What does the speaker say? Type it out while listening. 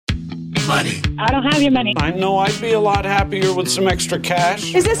money. I don't have your money. I know I'd be a lot happier with some extra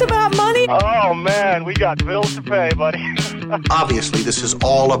cash. Is this about money? Oh, man, we got bills to pay, buddy. Obviously, this is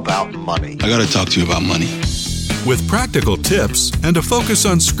all about money. I got to talk to you about money. With practical tips and a focus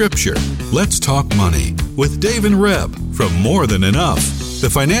on Scripture, let's talk money with Dave and Reb from More Than Enough, the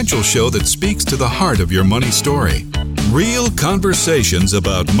financial show that speaks to the heart of your money story. Real conversations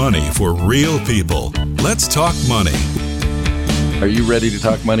about money for real people. Let's talk money. Are you ready to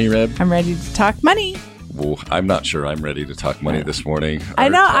talk money, Reb? I'm ready to talk money. Well, I'm not sure I'm ready to talk money this morning. I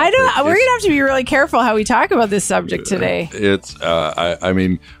know. We're going to have to be really careful how we talk about this subject today.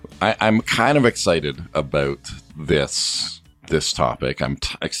 I'm kind of excited about this topic. I'm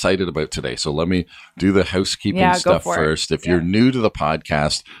excited about today. So let me do the housekeeping stuff first. If you're new to the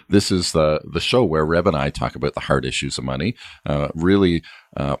podcast, this is the show where Reb and I talk about the hard issues of money, really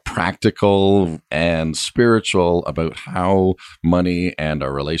practical and spiritual about how money and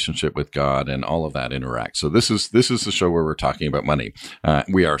our relationship with God and all of that interact. So this is the show where we're talking about money.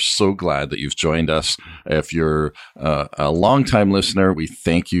 We are so glad that you've joined us. If you're a longtime listener, we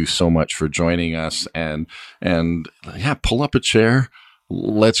thank you so much for joining us. And pull up a chair.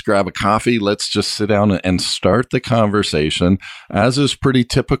 Let's grab a coffee. Let's just sit down and start the conversation. As is pretty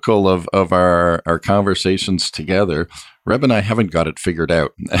typical of our conversations together, Reb and I haven't got it figured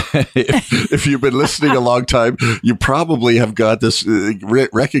out. If you've been listening a long time, you probably have got this,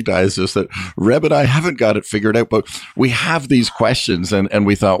 recognize this, that Reb and I haven't got it figured out, but we have these questions and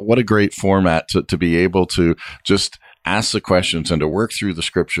we thought, what a great format to be able to just ask the questions and to work through the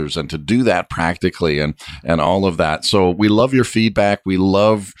scriptures and to do that practically and all of that. So we love your feedback. We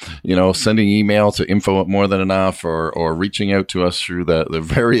love, sending email to info@morethanenough or reaching out to us through the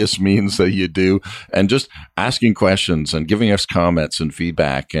various means that you do and just asking questions and giving us comments and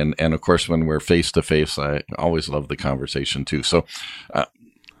feedback. And of course, when we're face to face, I always love the conversation too. So,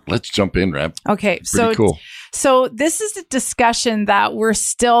 let's jump in, Reb. Okay. Pretty cool. So this is a discussion that we're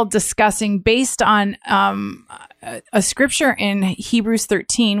still discussing based on a scripture in Hebrews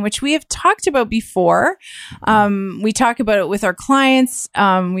 13, which we have talked about before. We talk about it with our clients.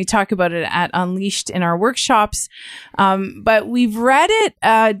 We talk about it at Unleashed in our workshops. But we've read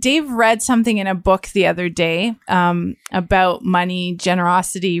it. Dave read something in a book the other day about money,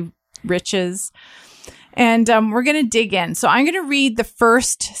 generosity, riches. And we're going to dig in. So I'm going to read the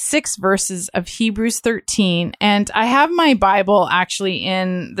first 6 verses of Hebrews 13. And I have my Bible actually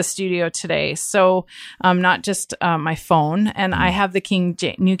in the studio today. So not just my phone. And I have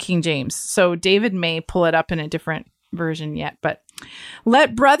the New King James. So David may pull it up in a different version yet. But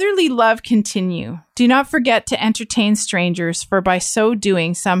let brotherly love continue. Do not forget to entertain strangers, for by so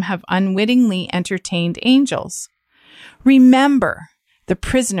doing, some have unwittingly entertained angels. Remember the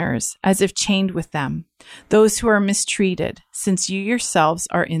prisoners as if chained with them, those who are mistreated, since you yourselves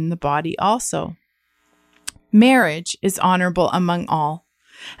are in the body also. Marriage is honorable among all,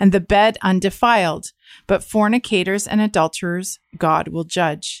 and the bed undefiled, but fornicators and adulterers God will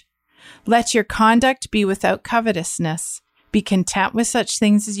judge. Let your conduct be without covetousness. Be content with such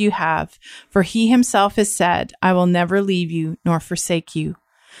things as you have, for he himself has said, I will never leave you nor forsake you.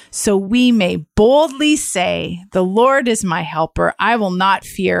 So we may boldly say, the Lord is my helper. I will not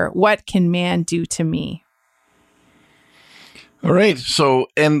fear. What can man do to me? All right. So,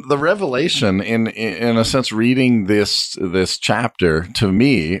 and the revelation in a sense, reading this chapter to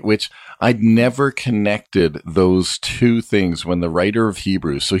me, which I'd never connected those two things when the writer of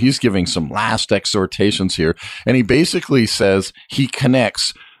Hebrews, so he's giving some last exhortations here, and he basically says he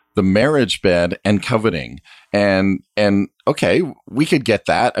connects the marriage bed and coveting. And okay, we could get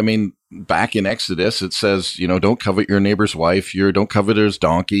that. I mean, back in Exodus, it says, don't covet your neighbor's wife. Don't covet his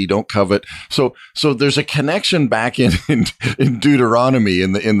donkey. Don't covet. So there's a connection back in Deuteronomy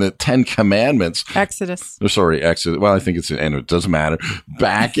in the 10 Commandments. Exodus. Well, I think and it doesn't matter.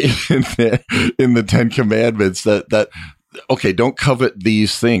 Back in the 10 Commandments that okay, don't covet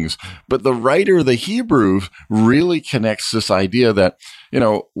these things. But the writer, the Hebrew, really connects this idea that,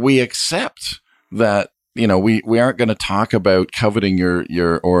 we accept that, we aren't going to talk about coveting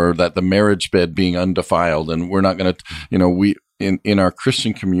your or that the marriage bed being undefiled. And we're not going to, we, in our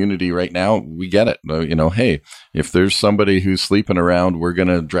Christian community right now, we get it. Hey, if there's somebody who's sleeping around, we're going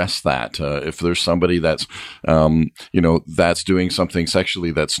to address that. If there's somebody that's, that's doing something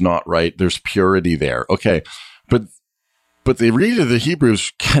sexually that's not right, there's purity there. Okay. But the reader of the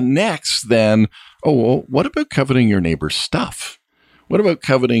Hebrews connects then, what about coveting your neighbor's stuff? What about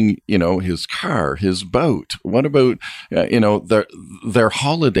coveting, his car, his boat? What about, their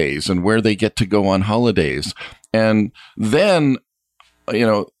holidays and where they get to go on holidays? And then,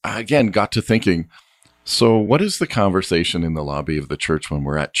 again, got to thinking, So what is the conversation in the lobby of the church when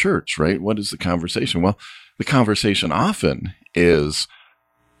we're at church, right? What is the conversation? Well, the conversation often is,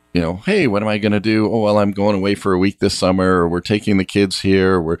 hey, what am I going to do? Oh, well, I'm going away for a week this summer, or we're taking the kids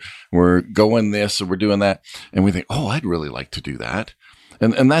here, we're going this, or we're doing that. And we think, oh, I'd really like to do that.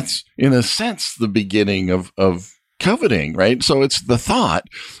 And that's, in a sense, the beginning of coveting, right? So it's the thought.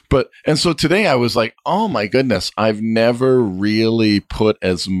 And so today I was like, oh my goodness, I've never really put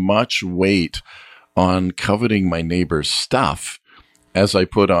as much weight on coveting my neighbor's stuff as I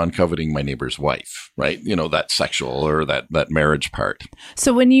put on coveting my neighbor's wife, right? That sexual or that marriage part.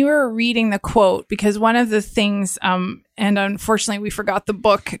 So when you were reading the quote, because one of the things, and unfortunately we forgot the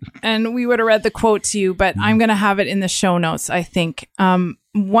book and we would have read the quote to you, but I'm going to have it in the show notes, I think.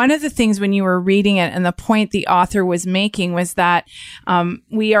 One of the things when you were reading it and the point the author was making was that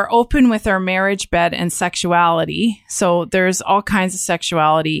we are open with our marriage bed and sexuality. So there's all kinds of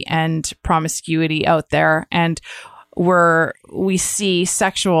sexuality and promiscuity out there. And we see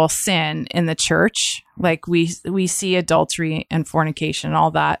sexual sin in the church, like we see adultery and fornication and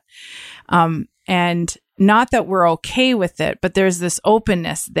all that. And not that we're okay with it, but there's this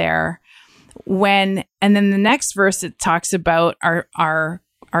openness there. And then the next verse, it talks about our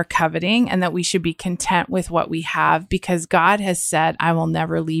coveting and that we should be content with what we have because God has said, I will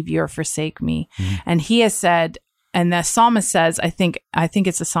never leave you or forsake me. Mm-hmm. And he has said, and the psalmist says, I think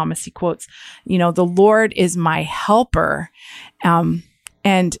it's the psalmist, he quotes, the Lord is my helper. And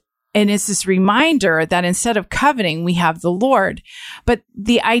it's this reminder that instead of coveting, we have the Lord. But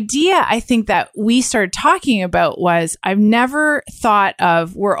the idea I think that we started talking about was, I've never thought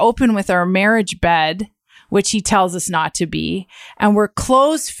of, we're open with our marriage bed, which he tells us not to be, and we're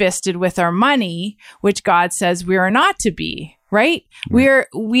closed-fisted with our money, which God says we are not to be. Right? We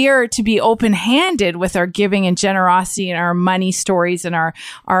are to be open-handed with our giving and generosity and our money stories and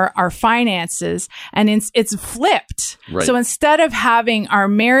our finances. And it's flipped. Right. So instead of having our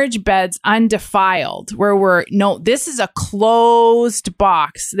marriage beds undefiled, where this is a closed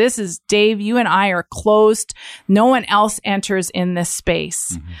box. This is, Dave, you and I are closed. No one else enters in this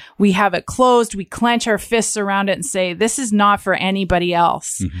space. Mm-hmm. We have it closed. We clench our fists around it and say, this is not for anybody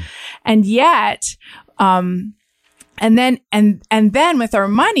else. Mm-hmm. And yet, and then with our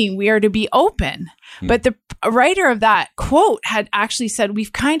money, we are to be open. But the writer of that quote had actually said,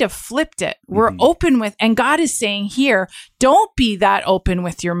 we've kind of flipped it. We're open with, and God is saying here, don't be that open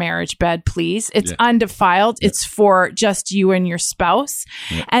with your marriage bed, please. It's undefiled. Yeah. It's for just you and your spouse.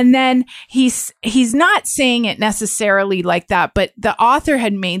 Yeah. And then he's not saying it necessarily like that, but the author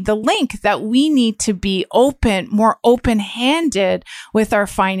had made the link that we need to be more open-handed with our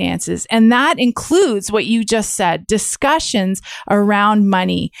finances. And that includes what you just said, discussions around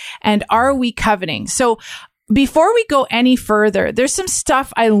money. And are we coveting? So before we go any further, there's some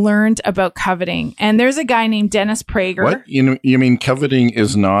stuff I learned about coveting. And there's a guy named Dennis Prager. What? You mean coveting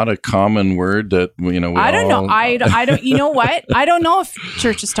is not a common word that, we I don't know. I don't, you know what? I don't know if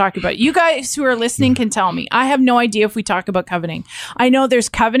churches talk about it. You guys who are listening can tell me. I have no idea if we talk about coveting. I know there's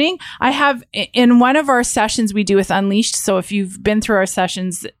coveting. I have, in one of our sessions we do with Unleashed, so if you've been through our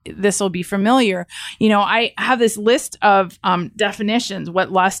sessions, this will be familiar. I have this list of definitions, what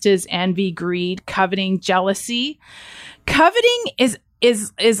lust is, envy, greed, coveting, jealousy. Coveting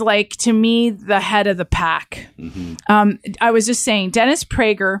is like, to me, the head of the pack. Mm-hmm. I was just saying, Dennis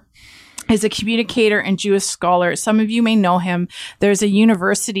Prager is a communicator and Jewish scholar. Some of you may know him. There's a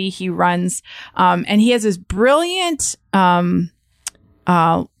university he runs, and he has this brilliant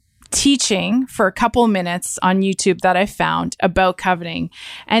teaching for a couple minutes on YouTube that I found about coveting.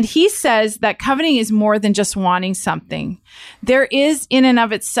 And he says that coveting is more than just wanting something. There is in and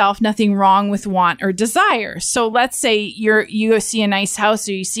of itself nothing wrong with want or desire. So let's say you see a nice house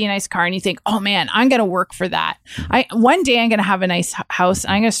or you see a nice car and you think, oh man, I'm going to work for that. One day I'm going to have a nice house.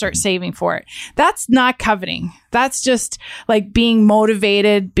 I'm going to start saving for it. That's not coveting. That's just like being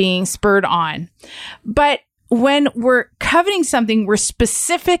motivated, being spurred on. But when we're coveting something, we're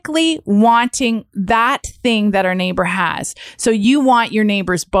specifically wanting that thing that our neighbor has. So you want your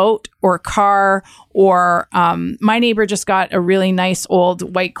neighbor's boat or car, or my neighbor just got a really nice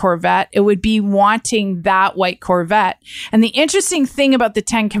old white Corvette. It would be wanting that white Corvette. And the interesting thing about the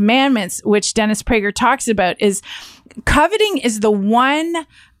 10 Commandments, which Dennis Prager talks about, is coveting is the one,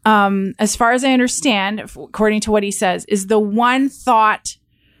 as far as I understand, according to what he says, is the one thought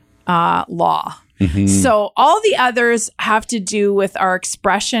law. Mm-hmm. So all the others have to do with our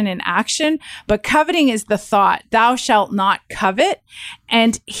expression and action, but coveting is the thought, thou shalt not covet.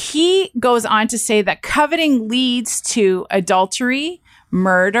 And he goes on to say that coveting leads to adultery,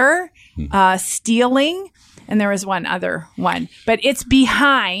 murder, stealing, and there was one other one, but it's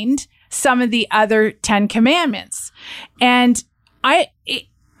behind some of the other 10 commandments. And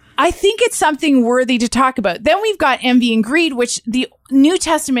I think it's something worthy to talk about. Then we've got envy and greed, which the New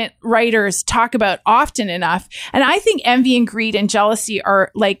Testament writers talk about often enough. And I think envy and greed and jealousy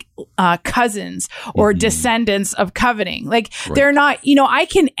are like cousins or descendants of coveting. Like they're not, I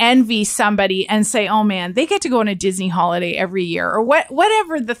can envy somebody and say, oh man, they get to go on a Disney holiday every year or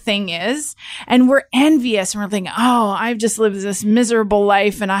whatever the thing is. And we're envious and we're thinking, oh, I've just lived this miserable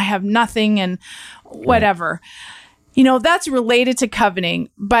life and I have nothing and whatever. That's related to coveting,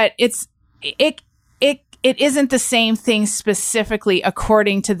 but it isn't the same thing specifically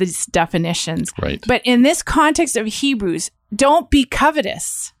according to these definitions. Right. But in this context of Hebrews, don't be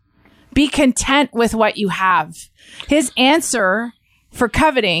covetous. Be content with what you have. His answer for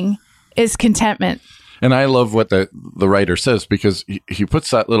coveting is contentment. And I love what the writer says, because he puts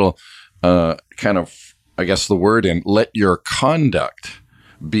that little kind of, I guess the word in, let your conduct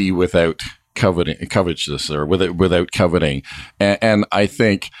be without covetousness or without coveting. And I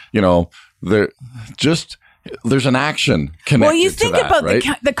think, there's an action connected to that. Well, you think about right?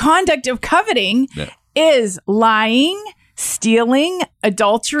 the conduct of coveting is lying, stealing,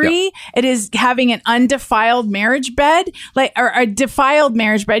 adultery. It is having an undefiled marriage bed, or a defiled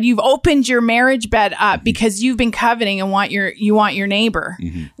marriage bed. You've opened your marriage bed up because you've been coveting and you want your neighbor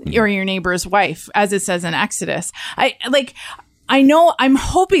or your neighbor's wife, as it says in Exodus. I know I'm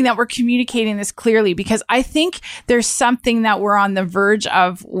hoping that we're communicating this clearly, because I think there's something that we're on the verge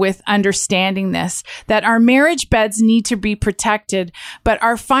of with understanding this, that our marriage beds need to be protected, but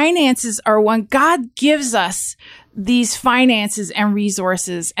our finances are when God gives us these finances and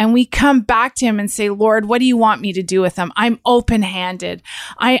resources, and we come back to him and say, Lord, what do you want me to do with them? I'm open-handed.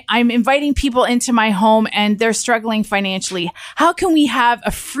 I'm inviting people into my home and they're struggling financially. How can we have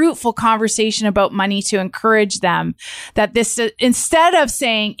a fruitful conversation about money to encourage them that this, instead of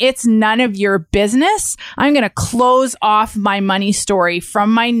saying it's none of your business, I'm going to close off my money story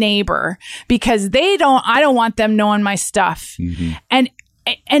from my neighbor because I don't want them knowing my stuff. And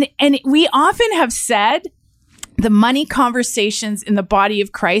we often have said, the money conversations in the body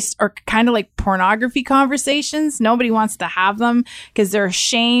of Christ are kind of like pornography conversations. Nobody wants to have them because they're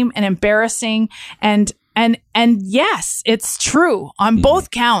shame and embarrassing. And yes, it's true on both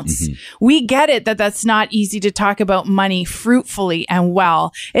counts. We get it that that's not easy to talk about money fruitfully and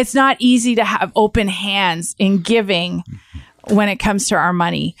well. It's not easy to have open hands in giving when it comes to our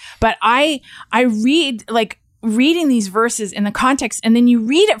money. But I read reading these verses in the context, and then you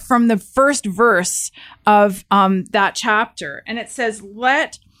read it from the first verse of that chapter, and it says,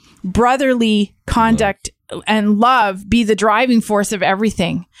 let brotherly conduct and love be the driving force of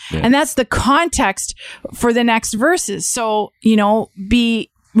everything. And that's the context for the next verses. So,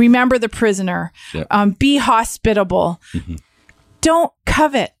 remember the prisoner, be hospitable, don't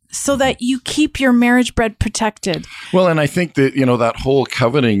covet, so that you keep your marriage bed protected. Well, and I think that, that whole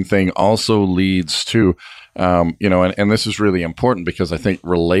coveting thing also leads to, and this is really important, because I think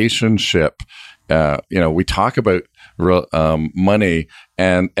relationship, we talk about money,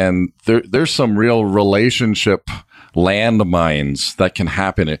 and there's some real relationship landmines that can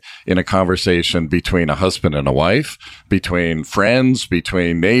happen in a conversation between a husband and a wife, between friends,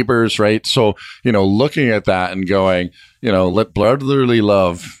 between neighbors, right? So, looking at that and going, let brotherly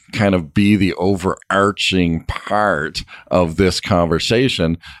love kind of be the overarching part of this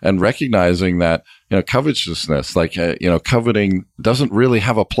conversation, and recognizing that, covetousness, coveting doesn't really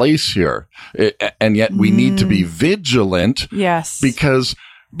have a place here. And yet we need to be vigilant. Yes. Because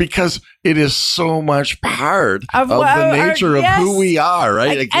it is so much part of the nature of who we are,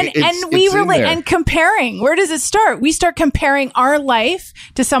 right? And comparing. Where does it start? We start comparing our life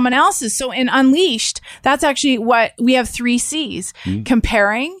to someone else's. So in Unleashed, that's actually what we have 3 C's: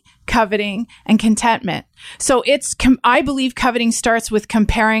 comparing, coveting, and contentment. So I believe coveting starts with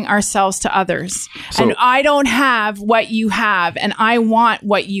comparing ourselves to others. And I don't have what you have, and I want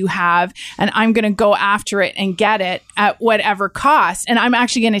what you have, and I'm going to go after it and get it at whatever cost. And I'm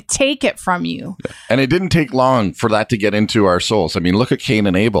actually going to take it from you. And it didn't take long for that to get into our souls. I mean, look at Cain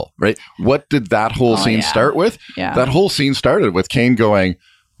and Abel, right? What did that whole scene start with? Yeah. That whole scene started with Cain going,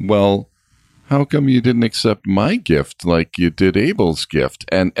 well, how come you didn't accept my gift like you did Abel's gift?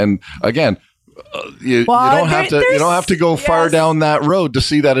 And again, you don't have to go far down that road to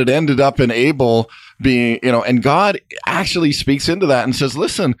see that it ended up in Abel being, and God actually speaks into that and says,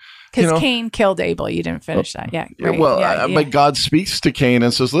 listen, because Cain killed Abel. You didn't finish that. Yeah. Right. But God speaks to Cain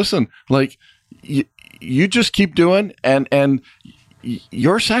and says, listen, you just keep doing, and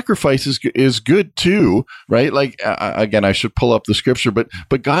your sacrifice is good too, right? Again, I should pull up the scripture, but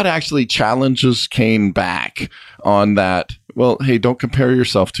God actually challenges Cain back on that. well, hey, don't compare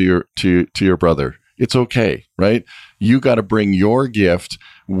yourself to your brother. It's okay, right? You got to bring your gift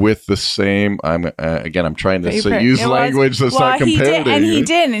with the same. I'm trying to use language that's not competitive. He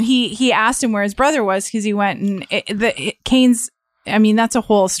did, and he asked him where his brother was, because he went and Cain's. I mean, that's a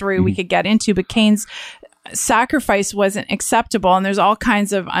whole story we could get into, but Cain's sacrifice wasn't acceptable, and there's all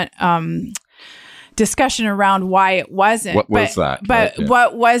kinds of discussion around why it wasn't. What was that? But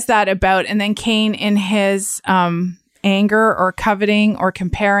what was that about? And then Cain, in his anger or coveting or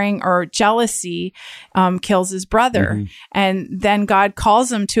comparing or jealousy, kills his brother, and then God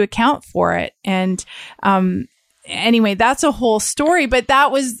calls him to account for it. And anyway, that's a whole story, but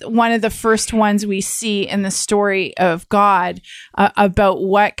that was one of the first ones we see in the story of God about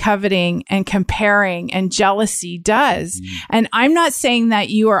what coveting and comparing and jealousy does. And I'm not saying that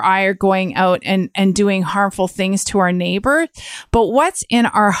you or I are going out and doing harmful things to our neighbor, but what's in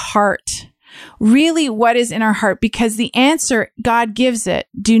our heart? Really, what is in our heart? Because the answer, God gives it.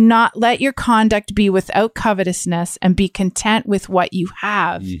 Do not let your conduct be without covetousness, and be content with what you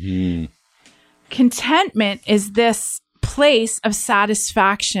have. Contentment is this place of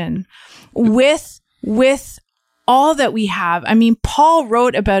satisfaction with all that we have. I mean, Paul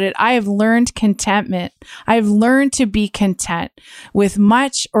wrote about it. I have learned contentment. I have learned to be content with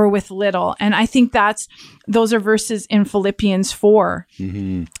much or with little. And I think those are verses in Philippians 4.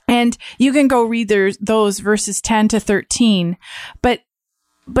 And you can go read those verses 10 to 13. But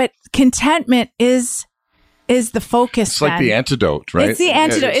contentment is the focus. It's like the antidote, right? It's the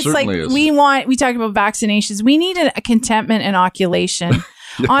antidote. It's like we talked about vaccinations. We need a contentment inoculation.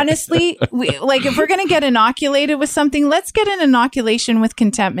 Honestly, if we're going to get inoculated with something, let's get an inoculation with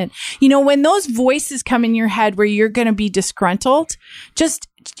contentment. You know, when those voices come in your head where you're going to be disgruntled,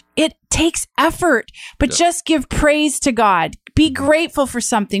 it takes effort, but just give praise to God. Be grateful for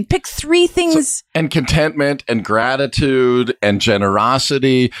something. Pick 3 things. And contentment and gratitude and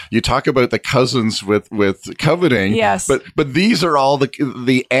generosity. You talk about the cousins with coveting. Yes. But these are all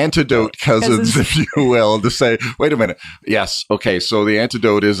the antidote cousins, if you will, to say, wait a minute. Yes. Okay. So the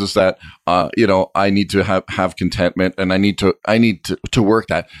antidote is that, I need to have contentment, and I need to work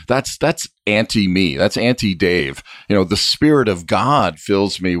that. That's anti-me. That's anti-Dave. The Spirit of God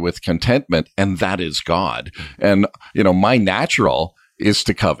fills me with contentment, and that is God. And, my natural is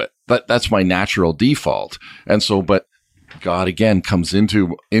to covet. That's my natural default. And so, but God again comes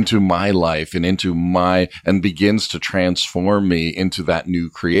into my life and begins to transform me into that new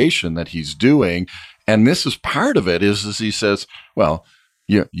creation that he's doing. And this is part of it is he says, well,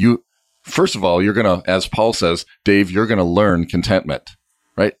 you first of all, you're going to, as Paul says, Dave, you're going to learn contentment.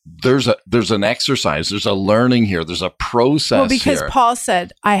 Right? There's an exercise. There's a learning here. There's a process. Well, because Paul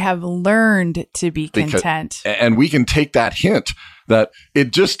said, I have learned to be content. And we can take that hint that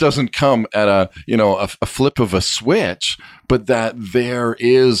it just doesn't come at a flip of a switch, but that there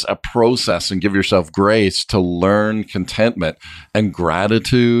is a process, and give yourself grace to learn contentment and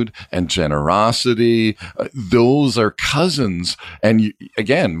gratitude and generosity. Those are cousins. And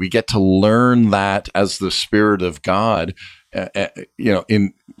again, we get to learn that as the Spirit of God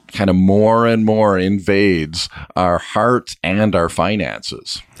in kind of more and more invades our hearts and our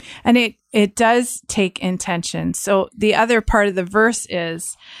finances. And it does take intention. So the other part of the verse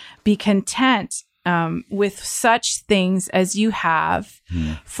is, be content with such things as you have,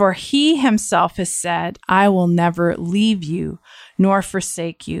 for he himself has said, I will never leave you nor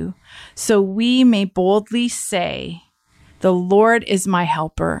forsake you. So we may boldly say, the Lord is my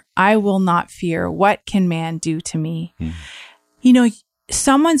helper. I will not fear. What can man do to me?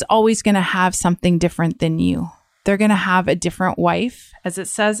 Someone's always going to have something different than you. They're going to have a different wife, as it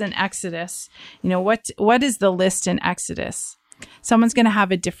says in Exodus. What is the list in Exodus? Someone's going to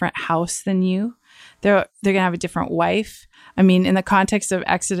have a different house than you. They're going to have a different wife. I mean, in the context of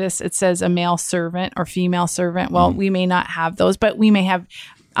Exodus, it says a male servant or female servant. Well, we may not have those, but we may have.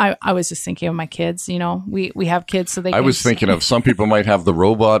 I was just thinking of my kids. We have kids, so they. I was thinking of some people might have the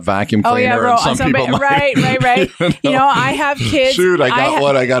robot vacuum cleaner, and some people might. Right. I have kids. Shoot, I got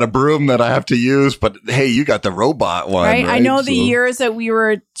one. I got a broom that I have to use, but hey, you got the robot one. Right. I know the years that we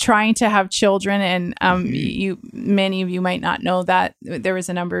were trying to have children, and many of you might not know that there was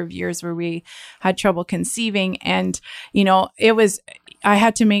a number of years where we had trouble conceiving, and it was. I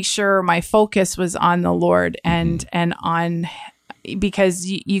had to make sure my focus was on the Lord and on. Because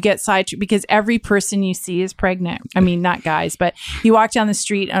you get sidetracked, because every person you see is pregnant. I mean, not guys, but you walk down the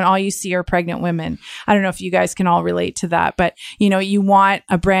street and all you see are pregnant women. I don't know if you guys can all relate to that, but you want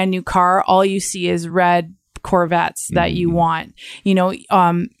a brand new car. All you see is red Corvettes that you want. You know,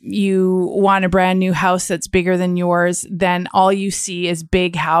 you want a brand new house that's bigger than yours, then all you see is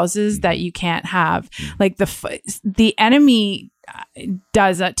big houses that you can't have. Like the enemy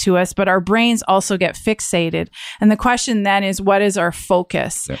does that to us, but our brains also get fixated. And the question then is, what is our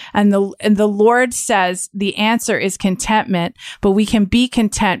focus? Yeah. And the Lord says the answer is contentment, but we can be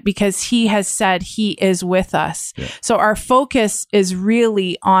content because he has said he is with us. Yeah. So our focus is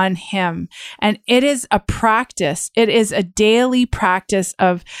really on him. And it is a practice. It is a daily practice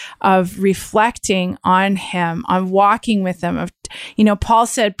of reflecting on him, on walking with him. Paul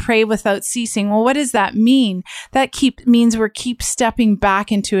said, pray without ceasing. Well, what does that mean? That means we're keep stepping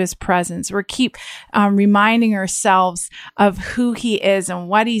back into his presence. We're keep reminding ourselves of who he is and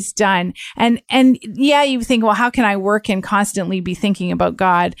what he's done. And yeah, you think, well, how can I work and constantly be thinking about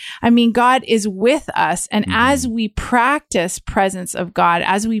God? I mean, God is with us. And as we practice presence of God,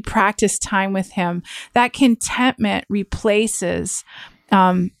 as we practice time with him, that contentment replaces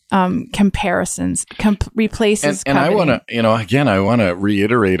comparisons, replaces and I want to, again, I want to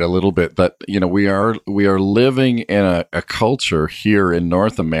reiterate a little bit that, we are living in a culture here in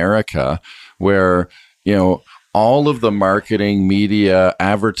North America where, all of the marketing, media,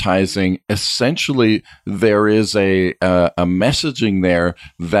 advertising, essentially there is a messaging there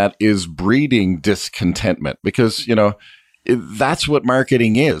that is breeding discontentment because, that's what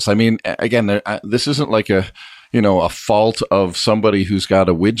marketing is. I mean, again, this isn't like a fault of somebody who's got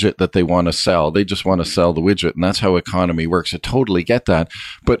a widget that they want to sell. They just want to sell the widget, and that's how economy works. I totally get that.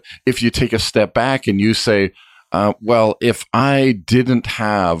 But if you take a step back and you say, well, if I didn't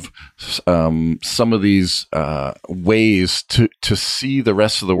have some of these ways to see the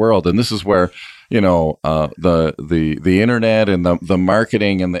rest of the world, and this is where the internet and the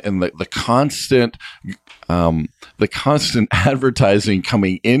marketing and the constant advertising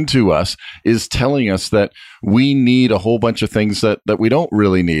coming into us is telling us that we need a whole bunch of things that we don't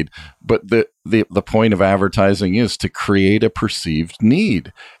really need. But the point of advertising is to create a perceived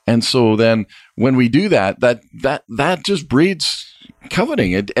need. And so then when we do that just breeds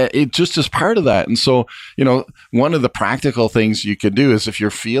coveting. It just is part of that. And so, one of the practical things you could do is if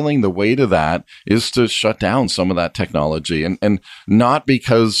you're feeling the weight of that is to shut down some of that technology and not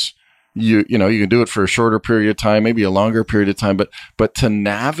because you can do it for a shorter period of time, maybe a longer period of time, but to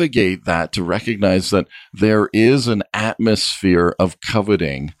navigate that, to recognize that there is an atmosphere of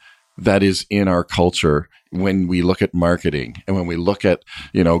coveting that is in our culture when we look at marketing and when we look at,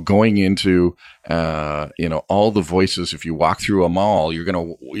 going into, all the voices. If you walk through a mall, you're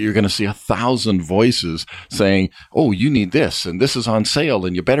going to see 1,000 voices saying, oh, you need this and this is on sale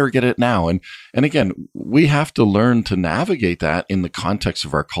and you better get it now. And again, we have to learn to navigate that in the context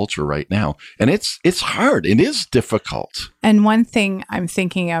of our culture right now. And it's hard. It is difficult. And one thing I'm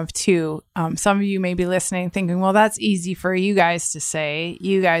thinking of too, some of you may be listening thinking, well, that's easy for you guys to say.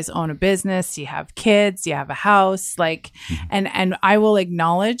 You guys own a business, you have kids, you have a house, and I will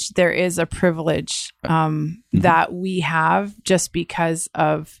acknowledge there is a privilege that we have just because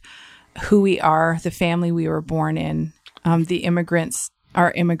of who we are, the family we were born in, the immigrants,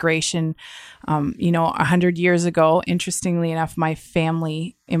 our immigration. 100 years ago, interestingly enough, my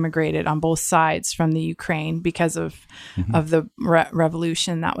family immigrated on both sides from the Ukraine because of the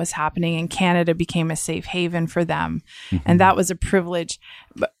revolution that was happening, and Canada became a safe haven for them. And that was a privilege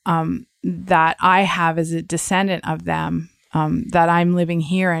that I have as a descendant of them, that I'm living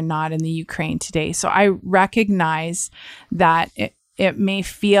here and not in the Ukraine today. So I recognize that it may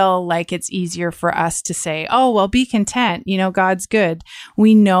feel like it's easier for us to say, oh, well, be content. God's good.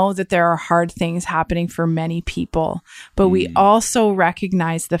 We know that there are hard things happening for many people, but we also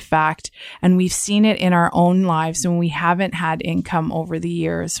recognize the fact, and we've seen it in our own lives when we haven't had income over the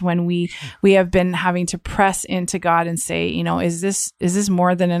years, when we have been having to press into God and say, is this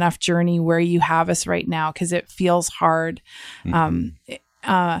more than enough journey where you have us right now? Because it feels hard.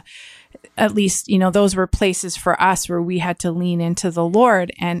 At least, those were places for us where we had to lean into the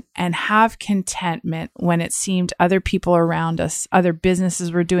Lord and have contentment when it seemed other people around us, other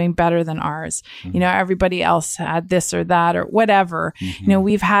businesses were doing better than ours. Everybody else had this or that or whatever.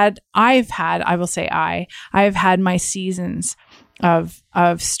 I've had my seasons of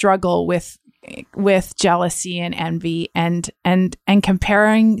struggle with jealousy and envy and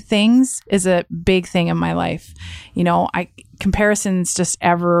comparing things is a big thing in my life. Comparison's just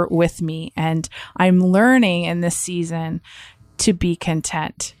ever with me, and I'm learning in this season to be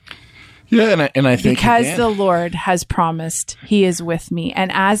content. Yeah, and I think because the Lord has promised he is with me.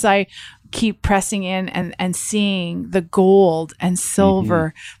 And as I keep pressing in and seeing the gold and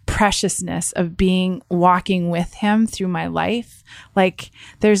silver preciousness of walking with him through my life. Like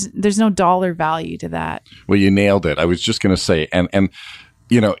there's no dollar value to that. Well, you nailed it. I was just going to say, and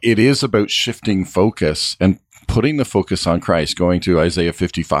it is about shifting focus and putting the focus on Christ, going to Isaiah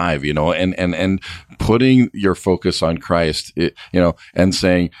 55, and putting your focus on Christ, and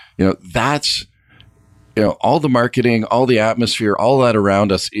saying, that's, all the marketing, all the atmosphere, all that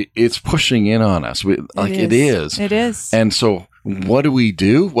around us, it's pushing in on us. It is. And so what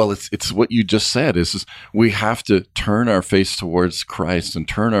do? Well, it's what you just said is we have to turn our face towards Christ and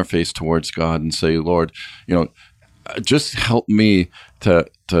turn our face towards God and say, Lord, just help me to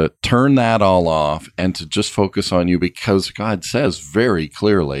turn that all off and to just focus on you, because God says very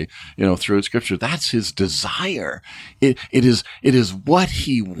clearly, through Scripture, that's his desire. It is what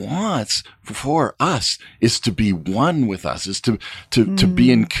he wants for us, is to be one with us, is to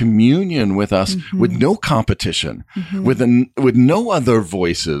be in communion with us, with no competition, with no other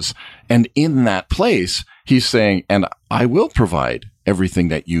voices. And in that place, he's saying, and I will provide everything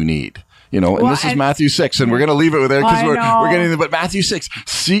that you need. And this is Matthew 6, and we're going to leave it with there because we're getting there. But Matthew 6,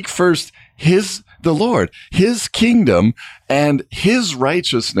 seek first the Lord, his kingdom and his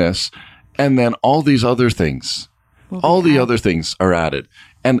righteousness, and then all these other things, the other things are added.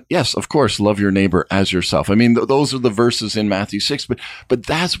 And yes, of course, love your neighbor as yourself. I mean, those are the verses in Matthew 6, but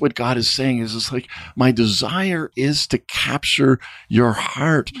that's what God is saying is it's like, my desire is to capture your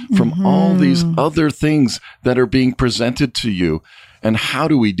heart from all these other things that are being presented to you. And how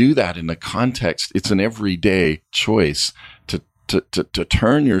do we do that in the context? It's an everyday choice to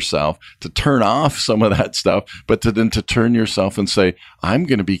turn yourself, to turn off some of that stuff, but then to turn yourself and say, I'm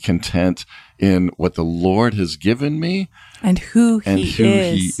going to be content in what the Lord has given me. And who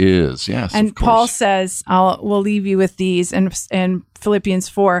he is. Yes. And Paul says, we'll leave you with these in Philippians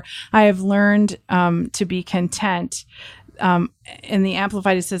 4. I have learned to be content. In the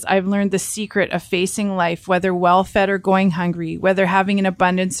Amplified, it says, I've learned the secret of facing life, whether well-fed or going hungry, whether having an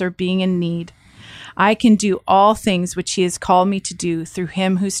abundance or being in need. I can do all things which he has called me to do through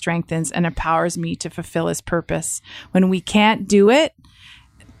him who strengthens and empowers me to fulfill his purpose. When we can't do it,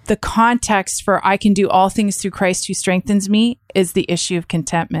 the context for I can do all things through Christ who strengthens me is the issue of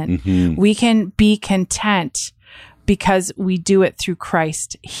contentment. We can be content because we do it through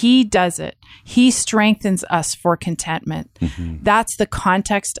Christ. He does it. He strengthens us for contentment. That's the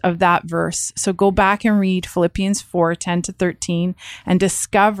context of that verse. So go back and read Philippians 4, 10 to 13 and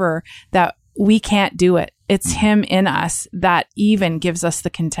discover that we can't do it. It's him in us that even gives us the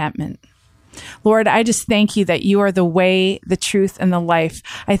contentment. Lord, I just thank you that you are the way, the truth, and the life.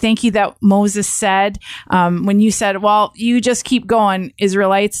 I thank you that Moses said, when you said, well, you just keep going,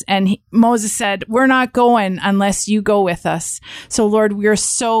 Israelites, and Moses said, we're not going unless you go with us. So Lord, we are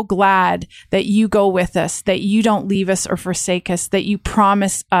so glad that you go with us, that you don't leave us or forsake us, that you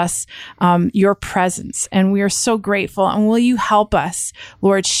promise us your presence. And we are so grateful. And will you help us,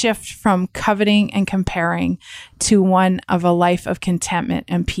 Lord, shift from coveting and comparing to one of a life of contentment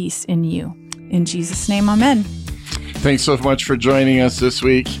and peace in you. In Jesus' name, amen. Thanks so much for joining us this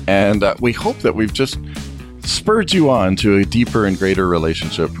week. And we hope that we've just spurred you on to a deeper and greater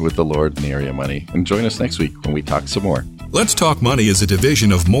relationship with the Lord in the area of money. And join us next week when we talk some more. Let's Talk Money is a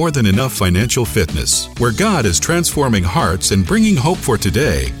division of More Than Enough Financial Fitness, where God is transforming hearts and bringing hope for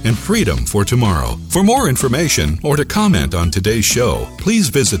today and freedom for tomorrow. For more information or to comment on today's show, please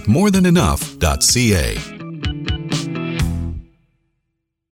visit morethanenough.ca.